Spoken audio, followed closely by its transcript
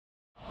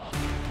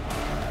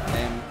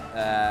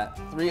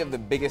3 of the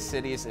biggest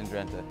cities in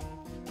Drenthe.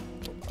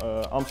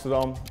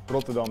 Amsterdam,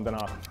 Rotterdam, Den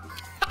Haag.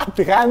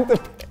 Drenthe.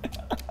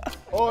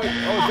 Oh,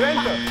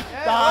 Drenthe!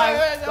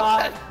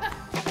 Time.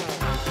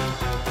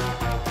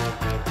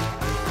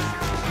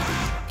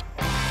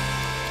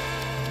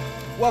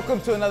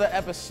 Welcome to another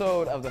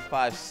episode of the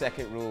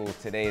 5-second rule.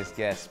 Today's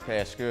guests,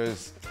 Perr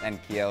Schuurs and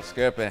Kjell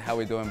Scherpen. How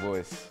we doing,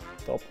 boys?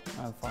 Top.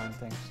 I'm fine,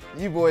 thanks.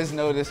 You boys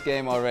know this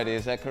game already,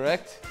 is that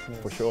correct? Yes.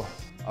 For sure.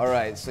 All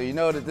right, so you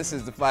know that this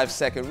is the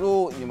 5-second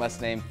rule. You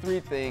must name 3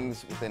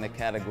 things within a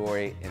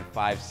category in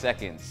 5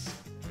 seconds.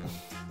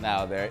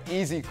 Now, there are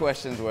easy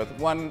questions worth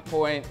 1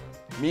 point,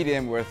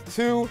 medium worth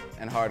 2,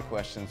 and hard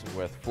questions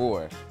worth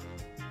 4.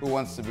 Who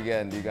wants to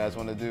begin? Do you guys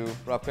want to do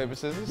rock, paper,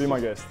 scissors? Be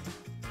my guest.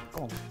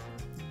 Kom.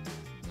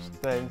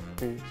 Steen,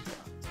 kies.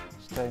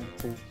 Steen,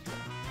 kies.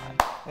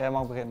 Jij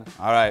mag beginnen.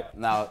 All right,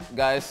 now,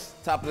 guys,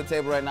 top of the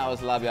table right now is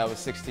Labyad with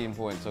 16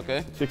 points,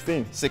 okay?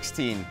 16.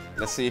 16.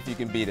 Let's see if you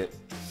can beat it.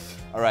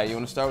 All right, you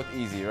want to start with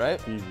easy, right?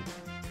 Easy.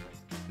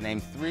 Name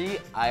 3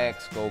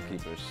 Ajax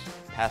goalkeepers,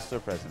 past or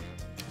present.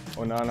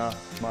 Onana,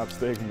 Maat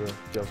Stekenburg,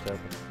 Kjell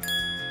Scherpen.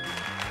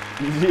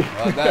 Easy.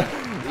 Well done.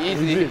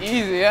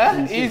 Easy,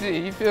 yeah? Easy.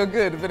 You feel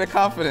good, a bit of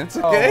confidence,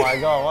 okay? Oh my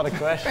god, what a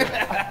question.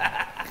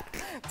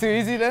 Too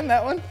easy then,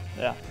 that one?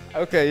 Yeah.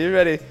 Okay, you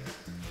ready?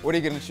 What are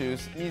you gonna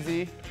choose?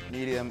 Easy,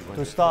 medium, or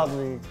To start,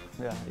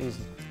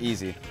 easy.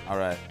 Easy, all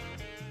right.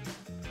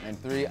 Name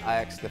 3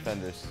 Ajax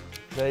defenders.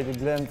 David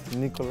Blind,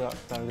 Nicola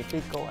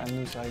Tagliafico, and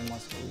Musa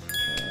Masri.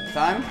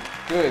 Time?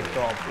 Good.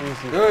 Top,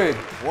 easy. Good.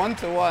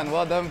 1-1.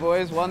 Well done,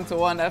 boys.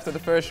 1-1 after the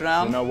first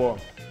round. Now warm.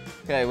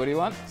 Okay, what do you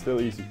want? Still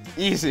easy.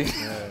 Easy.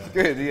 Yeah.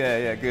 Good,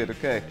 yeah, good,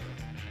 okay.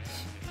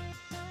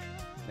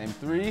 Name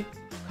 3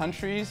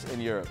 countries in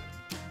Europe.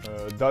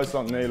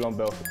 Duitsland, Nederland,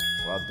 België.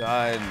 Well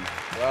done.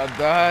 Well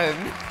done.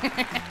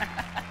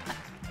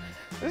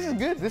 This is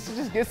good. This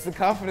just gets the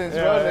confidence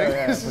rolling.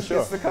 This just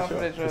gets the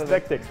confidence rolling. It's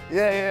tactic.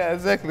 Yeah,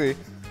 exactly.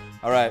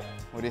 All right,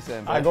 what are you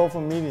saying, I go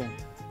for medium.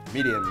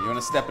 Medium. You want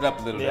to step it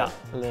up a little Yeah,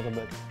 bit? a little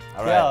bit.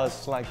 All right. Yeah,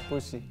 it's like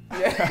pussy.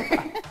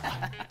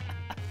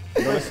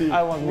 See.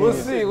 I want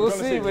medium. We'll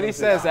see what he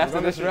says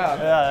after this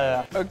round.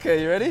 Yeah.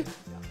 Okay, you ready?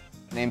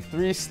 Name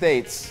 3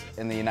 states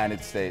in the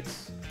United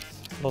States.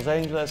 Los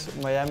Angeles,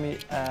 Miami,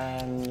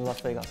 and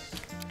Las Vegas.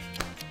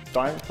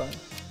 Time.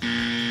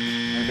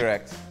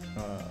 Incorrect.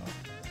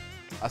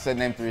 I said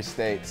name 3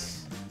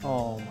 states.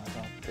 Oh my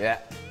god.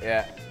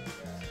 Yeah.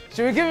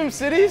 Should we give him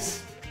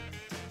cities?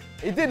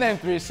 He did name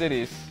 3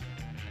 cities.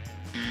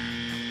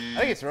 I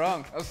think it's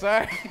wrong. I'm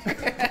sorry.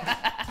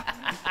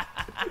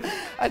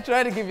 I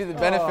tried to give you the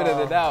benefit of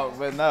the doubt,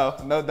 but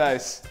no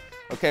dice.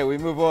 Okay, we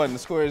move on. The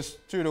score is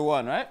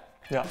 2-1, right?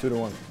 Yeah.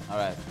 2-1. All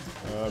right.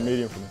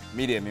 Medium for me.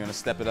 Medium, you want to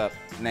step it up.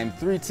 Name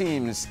 3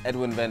 teams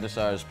Edwin van der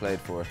Sar has played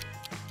for.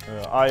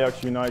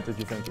 Ajax, United,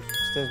 Juventus.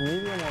 Is this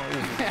medium or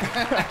easy?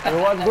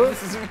 You want good?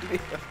 This is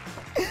medium.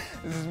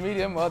 This is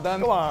medium, well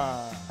done. Come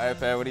on. All right,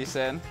 Perr, what are you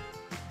saying?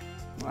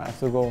 I have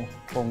to go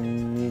for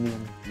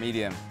medium.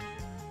 Medium.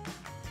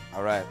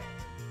 All right.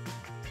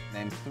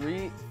 Name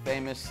 3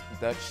 famous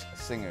Dutch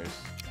singers.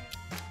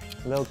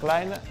 Lil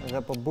Kleine,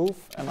 rapper Boef,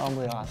 and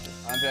André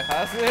Hazes. André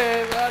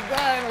Hazes, well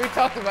done. We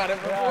talked about it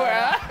before,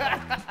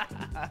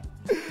 huh?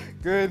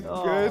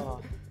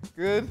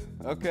 Good.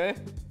 Okay.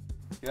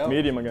 Yep.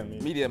 Medium again.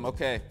 Medium,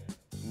 okay.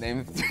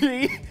 Name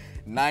 3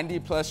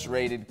 90+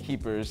 rated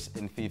keepers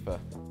in FIFA.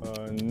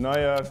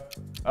 Neuer,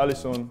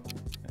 Alisson,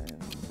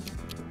 and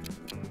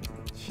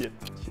shit.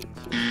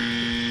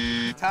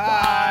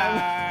 Time!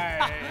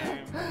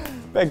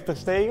 Ter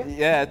Stegen?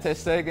 Yeah, Ter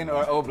Stegen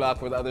or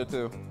Oblak were the other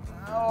 2.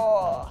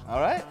 Oh. All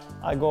right.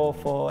 I go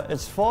for,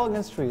 it's 4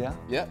 against 3, yeah?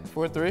 Yeah,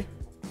 4-3.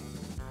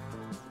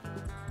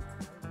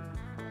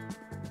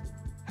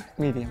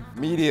 Medium.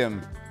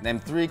 Medium. Name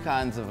 3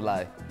 kinds of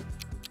lie.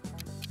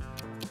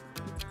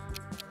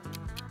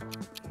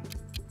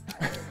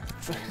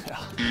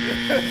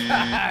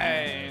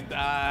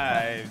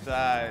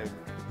 Time.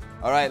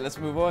 All right, let's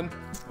move on.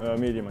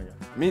 Medium again.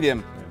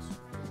 Medium. Yes.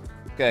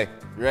 Okay,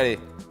 you ready?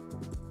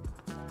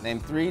 Name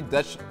 3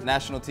 Dutch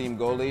national team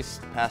goalies,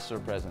 past or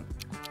present.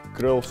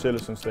 Krul,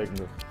 Sillissen,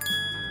 Stekenburg.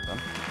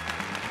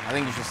 I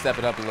think you should step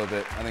it up a little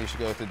bit. I think you should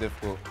go with the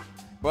difficult.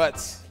 But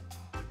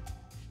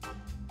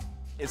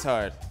it's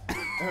hard.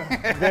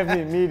 Give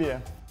me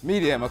medium.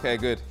 Medium, okay,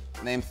 good.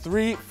 Name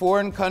 3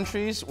 foreign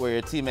countries where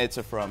your teammates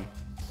are from.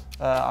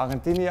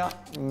 Argentina,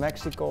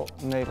 Mexico,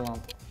 Nederland.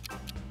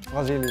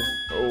 Brazilië.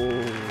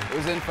 It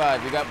was in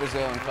 5. You got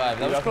Brazil in 5.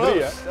 That was got close. 3,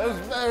 yeah? That was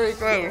very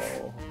close.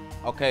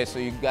 Okay, so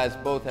you guys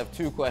both have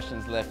 2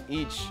 questions left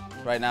each.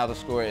 Right now the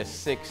score is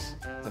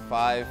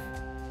 6-5.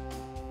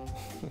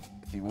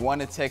 If you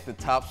want to take the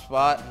top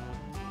spot,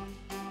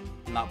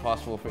 not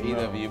possible for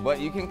either of you, but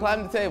you can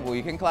climb the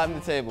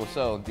table.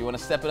 So, do you want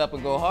to step it up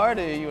and go hard,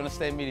 or you want to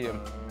stay medium?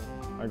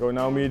 I go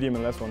now medium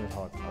and last one is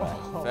hard.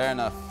 Fair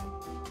enough.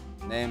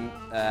 Name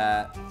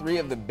 3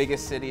 of the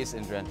biggest cities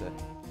in Drenthe.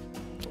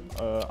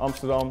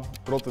 Amsterdam,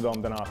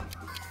 Rotterdam, Den Haag.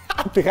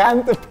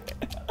 Drenthe.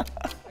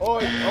 Oh,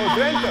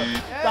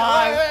 Drenthe.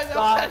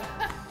 Time.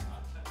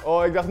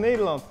 Oh, ik dacht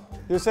Nederland.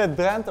 You said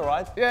Drenthe,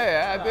 right?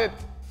 Yeah, I did.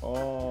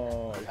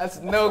 Oh. That's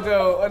no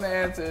go on the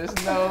answers.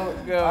 No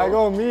go. I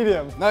go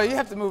medium. No, you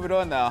have to move it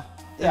on now.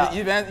 Yeah.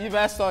 You've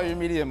asked all your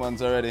medium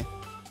ones already.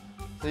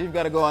 So you've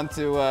got to go on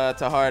to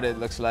hard, it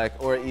looks like,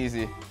 or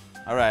easy.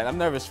 All right, I'm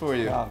nervous for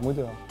you. Ja, moet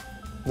wel.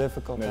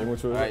 Difficult. Nee, je moet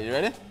zo. All right, you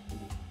ready?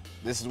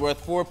 This is worth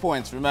 4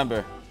 points.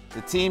 Remember,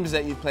 the teams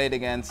that you played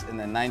against in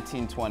the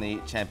 1920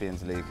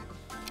 Champions League.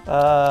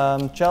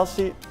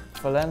 Chelsea,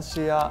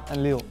 Valencia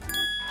en Lille.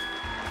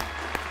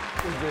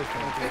 What is this?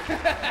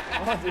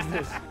 What is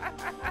this?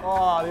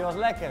 Oh, die was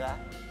lekker hè?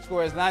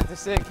 Score is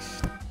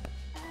 9-6.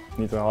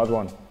 Niet een hard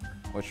one.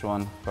 Which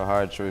one for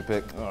hard should we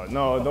pick? Oh,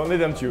 no, don't let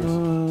them choose.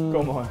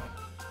 Come on.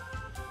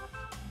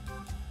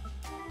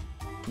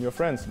 You're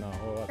friends now,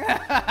 or what?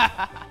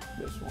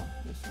 This one.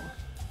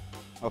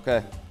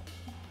 Okay.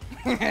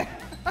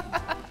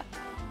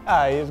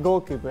 Ah, he is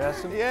goalkeeper.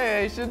 Yes.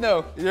 Yeah, you should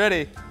know. You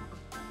ready?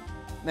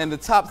 Name the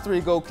top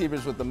 3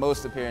 goalkeepers with the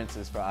most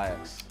appearances for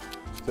Ajax.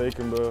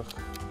 Stekenburg,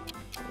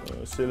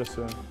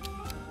 Sillissen.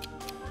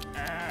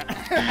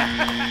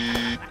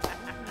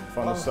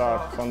 Van der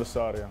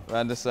Sar, ja.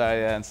 Van der Sar,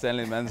 yeah, and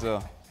Stanley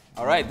Menzo.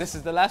 All right, this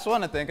is the last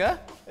one, I think, huh?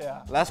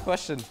 Yeah. Last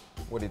question.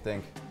 What do you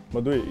think?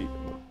 Wat doe je?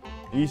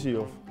 Easy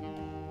of?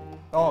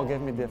 Oh,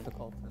 give me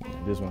difficult.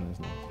 This one is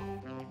nice.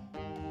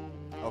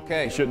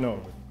 Okay. You should know.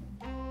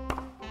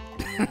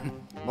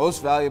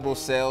 Most valuable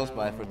sales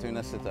by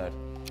Fortuna Sittard.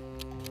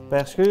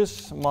 Perr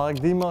Schuurs, Mark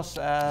Diemers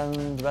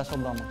en de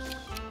Wesseldammers.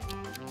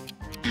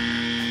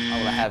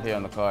 What I have here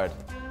on the card.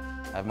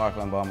 I have Mark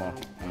Van Bommel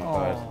on the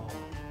card.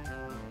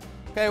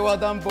 Okay, well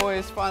done,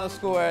 boys. Final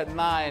score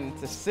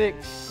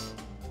 9-6.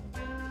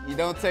 You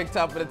don't take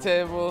top of the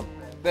table.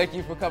 Thank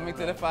you for coming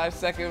to the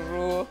 5-second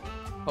rule.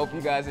 Hope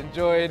you guys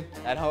enjoyed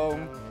at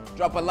home.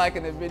 Drop a like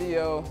on the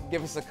video.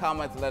 Give us a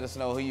comment to let us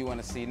know who you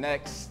want to see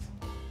next.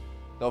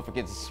 Don't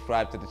forget to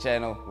subscribe to the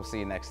channel. We'll see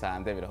you next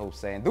time. David Hope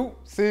saying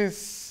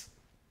deuces.